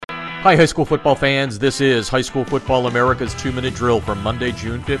Hi, high school football fans. This is High School Football America's 2-Minute Drill for Monday,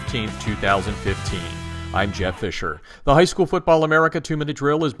 June 15th, 2015. I'm Jeff Fisher. The High School Football America 2-Minute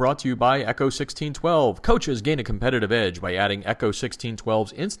Drill is brought to you by Echo 1612. Coaches gain a competitive edge by adding Echo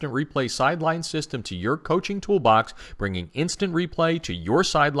 1612's Instant Replay sideline system to your coaching toolbox, bringing instant replay to your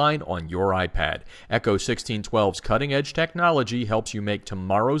sideline on your iPad. Echo 1612's cutting-edge technology helps you make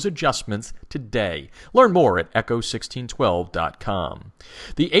tomorrow's adjustments today. Learn more at echo1612.com.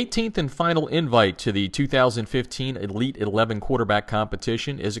 The 18th and final invite to the 2015 Elite 11 quarterback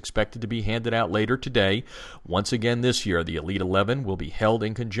competition is expected to be handed out later today. Once again this year, the Elite 11 will be held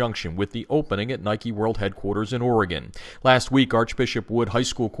in conjunction with the opening at Nike World Headquarters in Oregon. Last week, Archbishop Wood High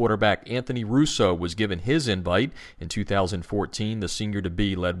School quarterback Anthony Russo was given his invite. In 2014, the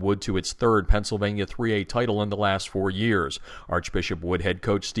senior-to-be led Wood to its third Pennsylvania 3A title in the last 4 years. Archbishop Wood head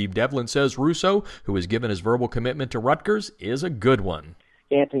coach Steve Devlin says Russo, who has given his verbal commitment to Rutgers, is a good one.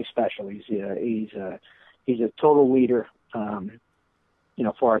 Anthony's special. He's a total leader.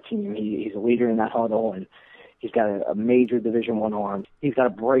 For our team, he's a leader in that huddle, and he's got a major Division I arm. He's got a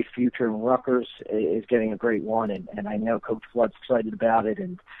bright future, and Rutgers is getting a great one, and I know Coach Flood's excited about it,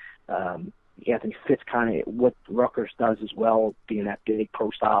 and Anthony fits kind of what Rutgers does as well, being that big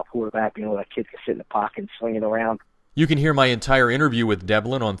pro-style quarterback, that kid can sit in the pocket and sling it around. You can hear my entire interview with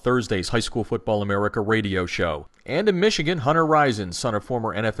Devlin on Thursday's High School Football America radio show. And in Michigan, Hunter Rison, son of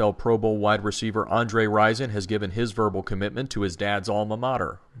former NFL Pro Bowl wide receiver Andre Rison, has given his verbal commitment to his dad's alma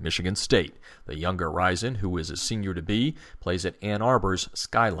mater, Michigan State. The younger Rison, who is a senior-to-be, plays at Ann Arbor's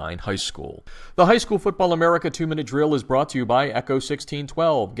Skyline High School. The High School Football America 2-Minute Drill is brought to you by Echo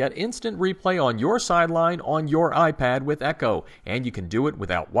 1612. Get instant replay on your sideline on your iPad with Echo, and you can do it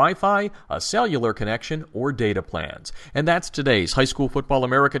without Wi-Fi, a cellular connection, or data plans. And that's today's High School Football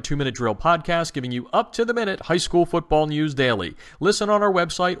America 2-Minute Drill podcast, giving you up-to-the-minute high school football news daily. Listen on our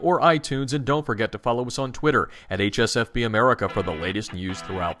website or iTunes, and don't forget to follow us on Twitter at HSFB America for the latest news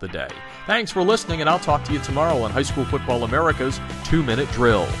throughout the day. Thanks for listening, and I'll talk to you tomorrow on High School Football America's 2-Minute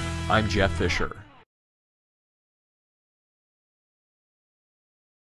Drill. I'm Jeff Fisher.